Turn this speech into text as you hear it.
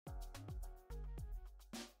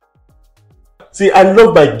See, I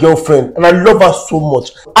love my girlfriend and I love her so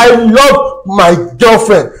much. I love my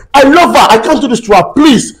girlfriend. I love her. I can't do this to her.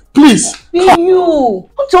 Please, please. Be you.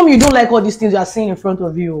 Don't tell me you don't like all these things you are seeing in front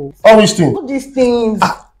of you. All these things? All these things.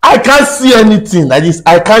 I can't see anything like this.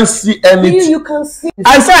 I can't see anything. You can see.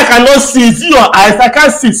 I say I cannot see. See your eyes. I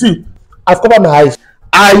can't see. See. I've covered my eyes.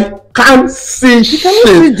 I can't see shit.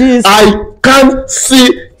 See this. I can't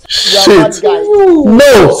see shit.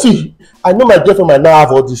 No, see. I know my girlfriend might not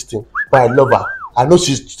have all these things, but I love her. I know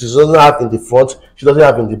she doesn't have in the front. She doesn't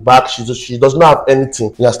have in the back. She does not have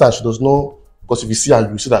anything. You understand? She does not. Because if you see her,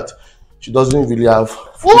 you see that she doesn't really have.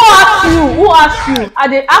 Who asked you? Who asked you? I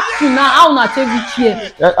they ask you now. How not take it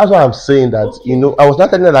here? That's why I'm saying that. Okay. You know, I was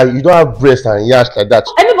not telling her that you don't have breast and yash like that.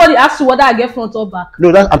 Anybody ask you whether I get front or back?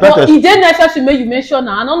 No, that's I'm trying to. It didn't necessarily make you mention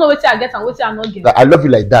now. I don't know what I get and what I not get. I love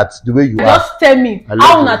you like that, the way you are. Just tell me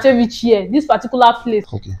how not take it here? This particular place.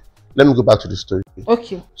 Okay. Let me go back to the story.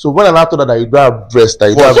 Okay. So when I told her that you don't have breast, that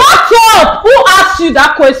you don't have. Shut up! Who asked you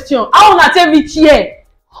that question? How not take it here?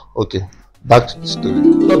 Okay. Back to the story.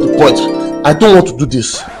 Not the point. I don't want to do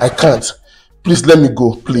this. I can't. Please let me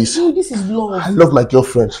go, please. Dude, this is love. I love my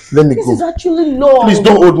girlfriend. Let me go. This is actually love. Please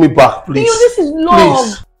don't hold me back, please. Dude, this is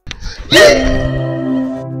love. Please.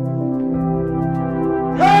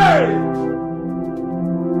 Hey!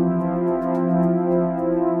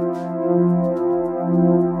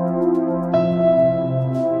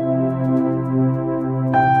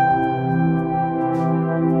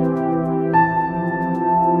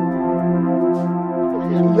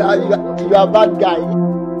 You are a bad guy.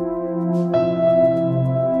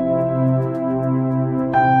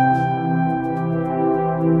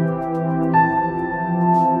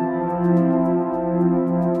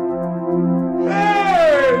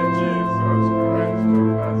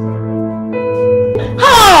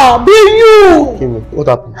 How be you? Kimi, what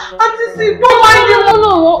happened? Don't mind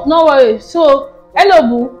him. No worry. So, hello,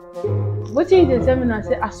 boo. What you dey tell me now?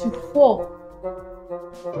 Say as you fall,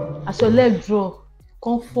 as your leg draw.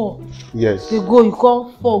 Come fall. Yes. You come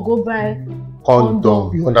fall, go buy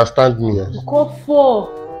condom. You understand me? Yes. You come fall,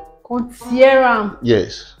 come tear am.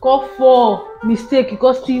 Yes. Come fall, mistake, you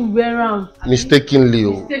come still wear am. Mistakenly,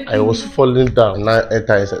 I was falling down, now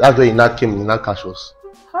enter inside. That's why he now came, he now catch us.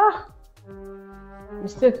 Ah.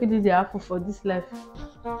 Mistake really dey happen for this life.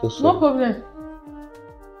 So no problem.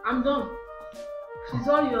 I'm done. It's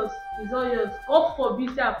all yours. It's all yours. God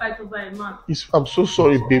forbid say I fight over a man. I'm so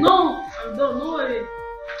sorry, babe. No, I'm done. No worry.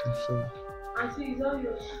 I'm sorry. Auntie, it's all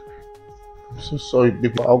yours. I'm so sorry,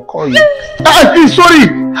 babe. I'll call you. Auntie, sorry.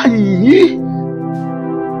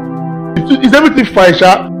 Is everything fine,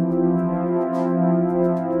 Sha?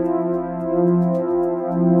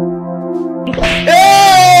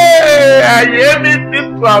 Hey! I hear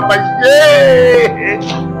everything from my babe,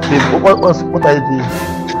 what are you doing?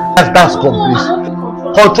 That's gone, please.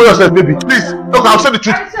 Control yourself, baby. Please. Look, I'll say the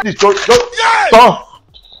truth. Please, don't. Stop.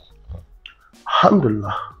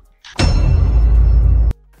 Alhamdulillah.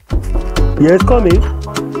 Yes, come in.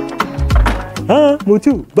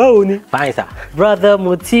 Mutiu, báwo ni? Fine, sir. Brother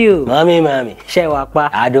Mutiu. Mami. Ṣé wàá pa?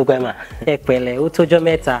 Àdúpẹ́ mà. Ẹ pẹ̀lẹ́, ó tọ́jọ́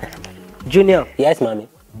mẹ́ta. Junior. Yes, mami.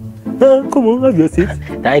 Come on, have your seat.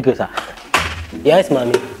 Thank you, sir. Yes,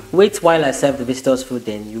 mami. Wait while I serve the visitors food,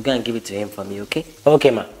 then you go and give it to him for me, okay?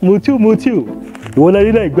 Okay, ma. Mutiu. You wanna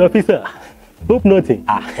read like graphic? Hope nothing.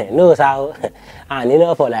 No, sir. I need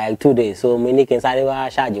it for like 2 days, so me can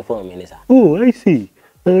charge you for a minute, sir. Oh, I see.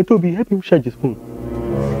 Toby, help him charge his phone.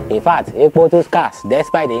 In fact, import is scarce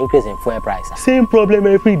despite the increase in fuel price. Sir. Same problem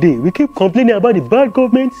every day. We keep complaining about the bad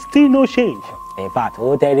government, still no change. In fact,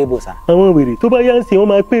 oh terrible, sir. Àwọn wèrè tó bá yá ń sìn wọ́n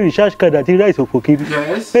máa pín recharge card àti rice òfò kiri.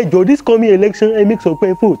 Ẹ jọ̀ọ́ this coming election ẹ make sure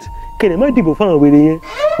pé vote. Kẹ̀lẹ́ má dìbò fún àwọn wèrè yẹn.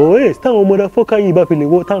 Ọ̀rẹ́ táwọn ọmọdé fọ́ká yìí bá fi lè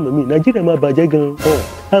wọ́ táwọn mi, Nàìjíríà máa bàjẹ́ gan-an.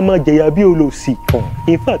 A máa jẹ̀yà bí olòṣì.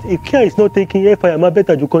 In fact, if care is not taking airfare, máa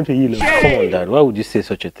better ju country yìí lọ. Come on, Dad. Why would you say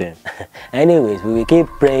such a thing? Anyways, we will keep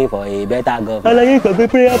praying for a better government. Àlàyé ìgbàgbé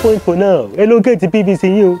prayer point for now. Ẹ ló get PVC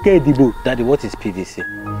yín o, kẹ́ ẹ dìbò. Daddy, what is PVC?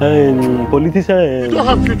 Politician. You don't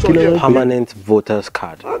have future here. Permanent voters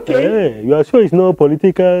card. Okay. You are sure it's not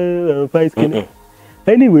political fight?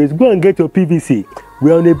 Anyways, go and get your PVC.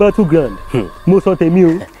 We are on a battleground. Most of them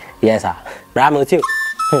you. Yes, sir. Bravo too.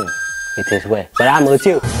 It is well. Bravo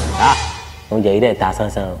too. Oúnjẹ yìí dẹ̀ ta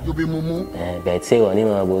sánsán. You be mumu. Bẹ̀ẹ̀ tí wọ́n ní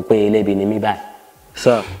mọ̀ bó pé elébi ni mí báyìí.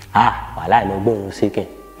 Sir. Wàhálà ìmọ̀ gbóhùn síkìn.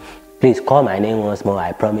 Please call my name once more.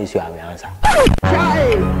 I promise you I will answer.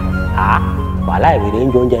 Wàhálà ìwé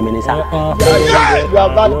ń jọ oúnjẹ mi ní sá. You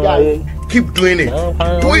are bad guy. Keep doing it.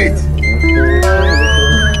 Do it.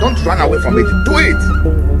 Don't run away from it. Do it.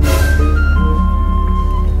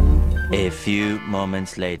 A few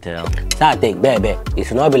moments later. Sir, take baby. It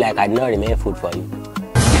should not be like I did not remain food for you.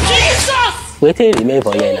 Jesus! Wait till remain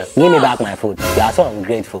for you now. Give me back my food. You are so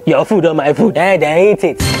ungrateful. Your food on my food. Eh, then eat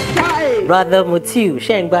it. Hi. Brother Mutiu,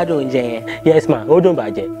 sheng bado nje. Yes, ma. Hold on,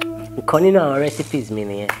 baje. Calling our recipes,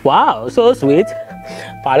 meaning. Wow, so sweet.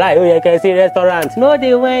 Pala, you can see restaurants. No,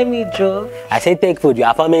 they want me, Joe. I say take food. You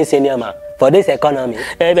are forming senior man. For this economy.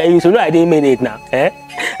 Eh, but you should know I didn't mean it now. Eh?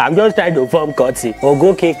 I'm just trying to form courtesy. Or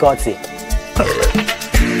go kick courtesy.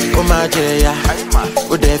 Oh my dear,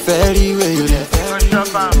 oh the fairy way,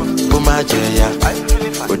 oh my dear,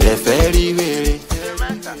 oh the fairy way.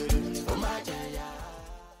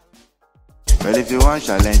 Well, if you want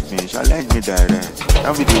challenge me direct.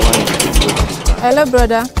 I'll be the one to go. Hello,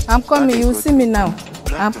 brother. I'm coming. You will see me now.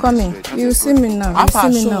 I'm coming. You will see me now. You will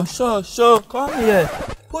see me now. Sure. Come here.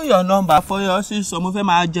 Put your number for your sister.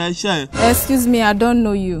 Excuse me, I don't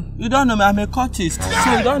know you. You don't know me. I'm a cultist,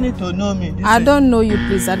 so you don't need to know me. I don't know you,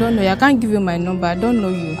 please. I don't know you. I can't give you my number. I don't know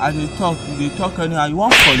you. They talk anyhow. You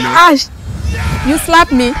want follow? Ash! You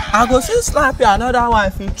slap me. I go see slap you another one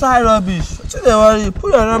if you try rubbish. Don't worry.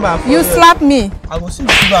 Put your number. You slap me. I go see you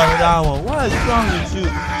another one. What is wrong with you?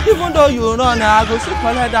 Even though you run, I go see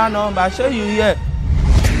collect that number. Show you here.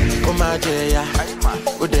 Oh my dear,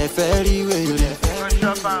 oh the fairy way.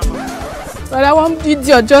 But I want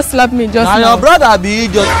idiot. Just slap me. Just now. Your brother be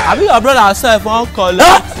idiot. I be your brother self won't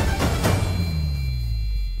collect.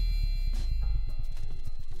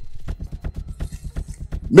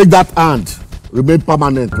 Make that hand remain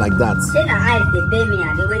permanent like that.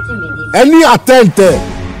 Any attempt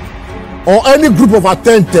or any group of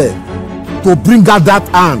attempt to bring out that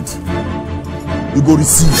hand, you go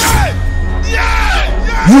receive.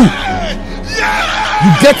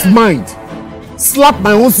 You get mind. Slap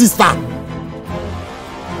my own sister. I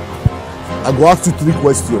go ask you 3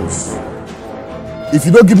 questions. If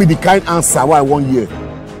you don't give me the kind answer what I want here,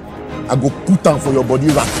 I go put down for your body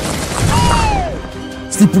rack.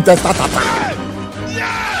 Still put that tatata.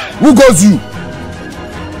 Who goes you?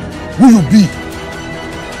 Who you be?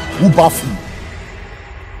 Who baff you?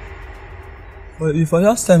 But if I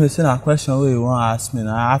just tell me a question where you want to ask me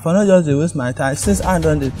now, I for not just waste my time since I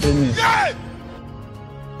don't tell me.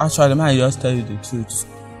 Actually, man, I just tell you the truth.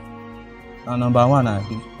 Now, number one, I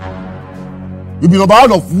be. You be number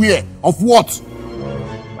one of where? Of what?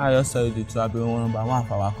 I just tell you the truth. I be number one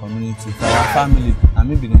for our community, for our family. I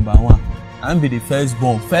may be number one. I be the first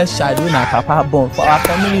born, first child when my papa born for our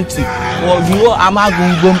community. Well, you know, I'm a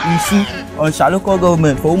go issue on local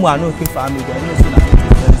government for whom I know the family. I know so that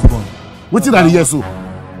the first born. What did I hear so?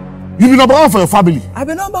 You be number one for your family. I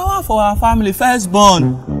be number one for our family, first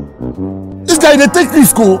born. This guy they take this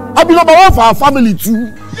school. I be number one for our family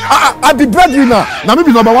too. I be breadwinner. Now me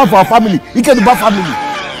be number one for our family. He can do bad family.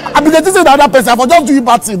 I be the thing the other person. I for just do you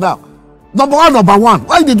bad thing now. Number one.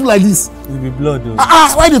 Why they do like this? You be blood though.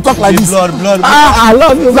 Why they talk like this? Blood. I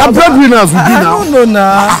love you. That breadwinners will be now. I don't know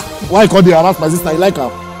now. Why call they harass my sister? You like her?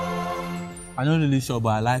 I'm not really sure, but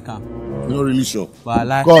I like her. You're not really sure? But I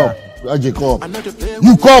like her. Ajay, come.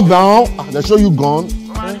 You come now. They show you gone.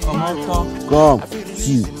 Come.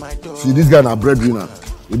 See, this guy na breadwinner.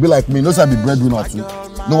 He be like me. No, sir, be breadwinner too.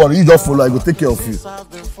 No worry, you just follow. He go take care of you.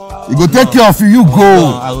 He go take care of you. You go.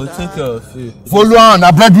 No, I will take care of you. Follow on,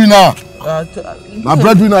 na breadwinner. Na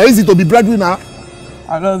breadwinner. Easy to be breadwinner.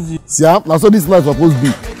 I love you. See, now so this life supposed to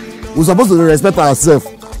be. We supposed to respect ourselves.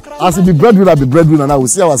 As we be breadwinner. Now we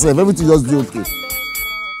see ourselves. Everything just be okay.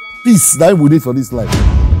 Peace. That we need for this life.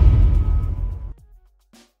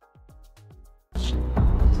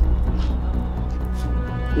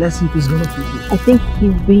 Let's see if he's gonna pick it. I think he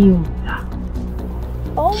will.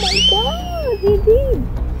 Oh my god, he did.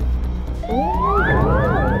 Oh my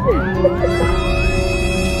god.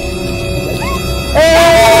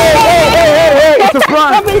 Hey! It's a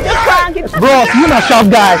prank! Bro, you're not sharp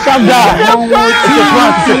guy. It's a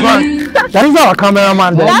prank. That is our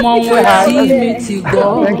cameraman there.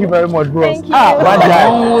 Thank you very much, bro. Thank you. Bad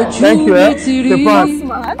guy. Thank you. It's a prank.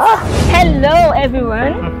 Hello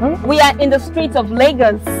everyone. We are in the streets of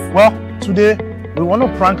Lagos. Well, today we want to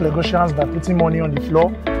prank Lagosians by putting money on the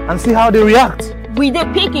floor and see how they react. Will they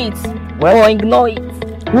pick it Well, or ignore it?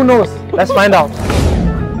 Who knows? Let's find out.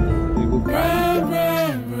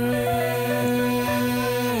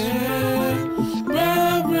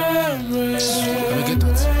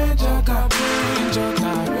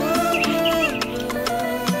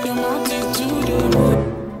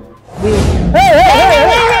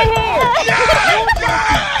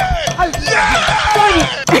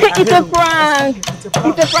 It's a prank. It's a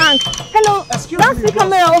prank. Hello. That's the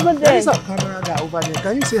camera over there. That is a camera guy over there.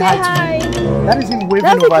 Can you say hi to me? That is him waving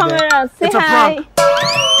That's over the camera. there. Say It's hi. a prank.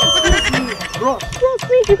 Bro,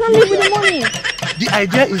 please, you can't leave with the money. The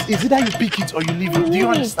idea is either you pick it or you leave it. Do you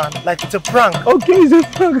understand? Like it's a prank. Okay, it's a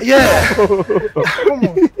prank. Yeah. Come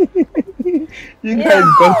on. You guys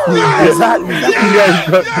got me. Exactly. You guys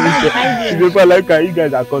got me. People like you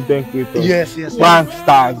guys are content creators. Yes. Prank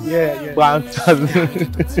stars. Yeah. Prank stars.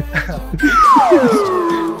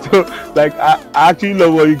 So, like, I actually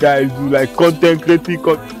love what you guys do. Like, content creating.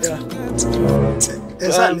 Yeah.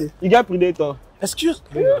 Exactly. You get Predator. Excuse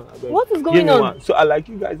me. What is going on? One. So I like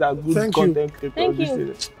you guys are good content creators. Thank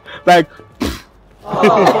you. Like,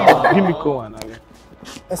 give me one.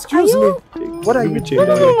 Excuse me. What are you doing?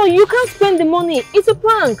 No, you can't spend the money. It's a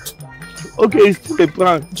prank. Okay, it's still a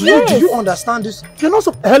prank. Do you understand this? You're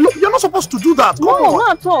not supposed to do that. Come on.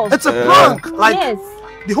 Not at all. It's a prank. Like yes.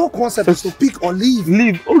 The whole concept is to pick or leave.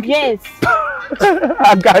 Leave. Okay. Yes.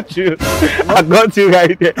 I got you. I got you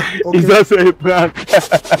right there. Okay. It's also a prank.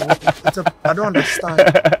 I don't understand.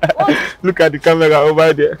 Look at the camera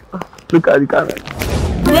over there. Look at the camera.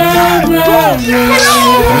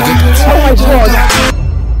 Oh my God.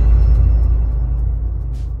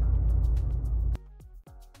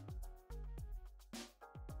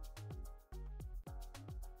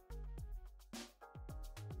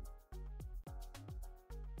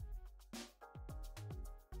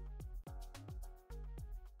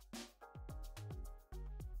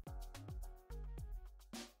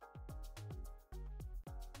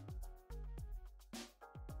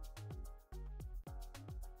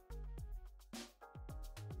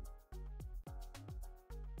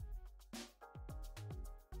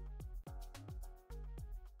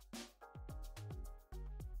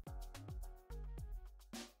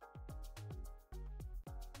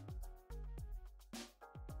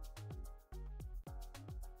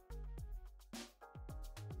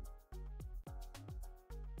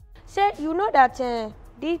 Say, you know that the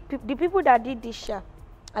people that did this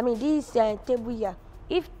this table here,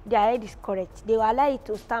 if their head is correct, they will allow it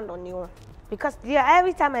to stand on your own. Because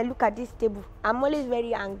every time I look at this table, I'm always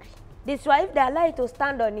very angry. This why if they allow it to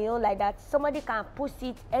stand on your own like that, somebody can push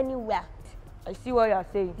it anywhere. I see what you're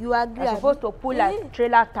saying. You agree? You're supposed to pull like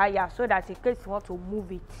trailer tire so that in case you want to move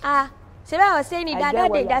it. So I was saying that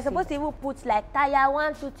day they're supposed to even put like tire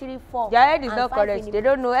 1, 2, 3, 4. Their head is not correct. They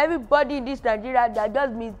don't know. Everybody in this Nigeria, they're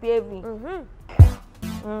just misbehaving.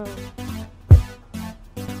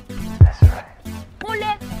 That's right.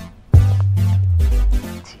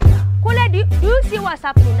 Kule, do you see what's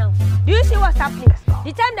happening now? Do you see what's happening?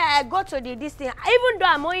 The time that I go to this thing, even though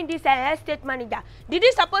I'm owing this estate manager, did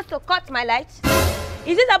he supposed to cut my lights?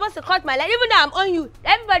 Is he supposed to cut my light? Even though I'm on you,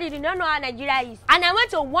 everybody did not know how Nigeria is. And I went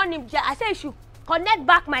to warn him. I said, you should connect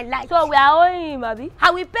back my light. So we are owing him, Abi? I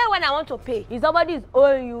will pay when I want to pay. If somebody is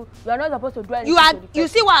owing you, you are not supposed to do anything. You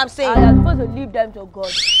see what I'm saying? You are supposed to leave them to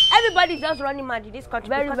God. Everybody is just running mad in this country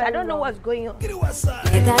because I don't know what's going on. Kule,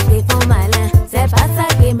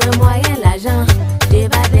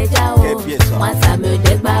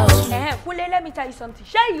 let me tell you something.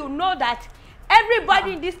 Sure, you know that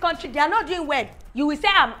everybody in this country, they are not doing well. You will say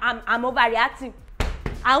I'm overreacting.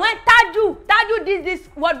 And when Taju did this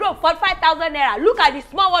wardrobe for 5,000 naira, look at the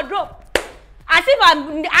small wardrobe. As if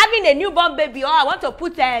I'm having a newborn baby or I want to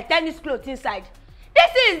put tennis clothes inside.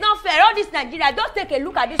 This is not fair. All this Nigeria, just take a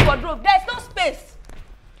look at this wardrobe. There's no space.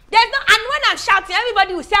 And when I'm shouting,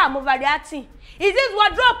 everybody will say I'm overreacting. Is this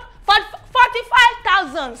wardrobe for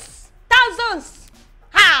 45,000? Thousands.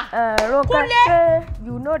 Roka,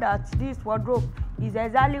 you know that this wardrobe is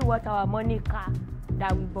exactly what our money car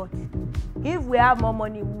that we bought. If we have more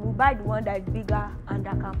money, we will buy the one that is bigger and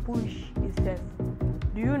that can push itself.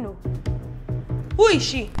 Do you know? Who is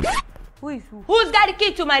she? Who is who? Who's got the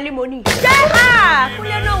key to my limousine?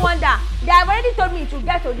 Kule, no wonder. They have already told me to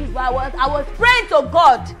get to this, but I was praying to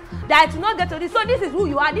God that I do not get to this. So this is who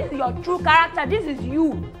you are. This is your true character. This is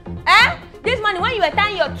you. This morning when you were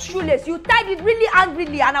tying your shoelace, you tied it really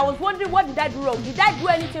angrily, and I was wondering, what did I do wrong? Did I do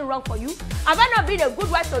anything wrong for you? Have I not been a good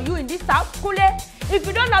wife to you in this house? Kule, if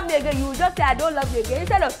you don't love me again, you will just say I don't love you again.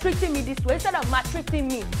 Instead of treating me this way, instead of maltreating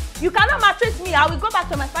me. You cannot maltreat me. I will go back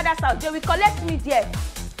to my father's house. They will collect me there.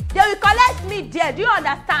 They will collect me there. Do you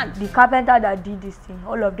understand? The carpenter that did this thing,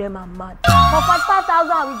 all of them are mad. For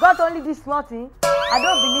 45,000, we got only this small thing. I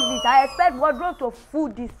don't believe it. I expect wardrobe to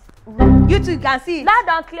food this. You two can see it. Loud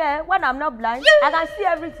and clear. When I'm not blind, I can see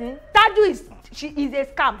everything. Taju is a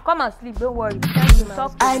scam. Come and sleep. Don't worry. Thank you,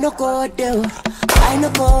 I no go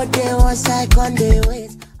there once I can't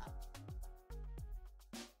wait.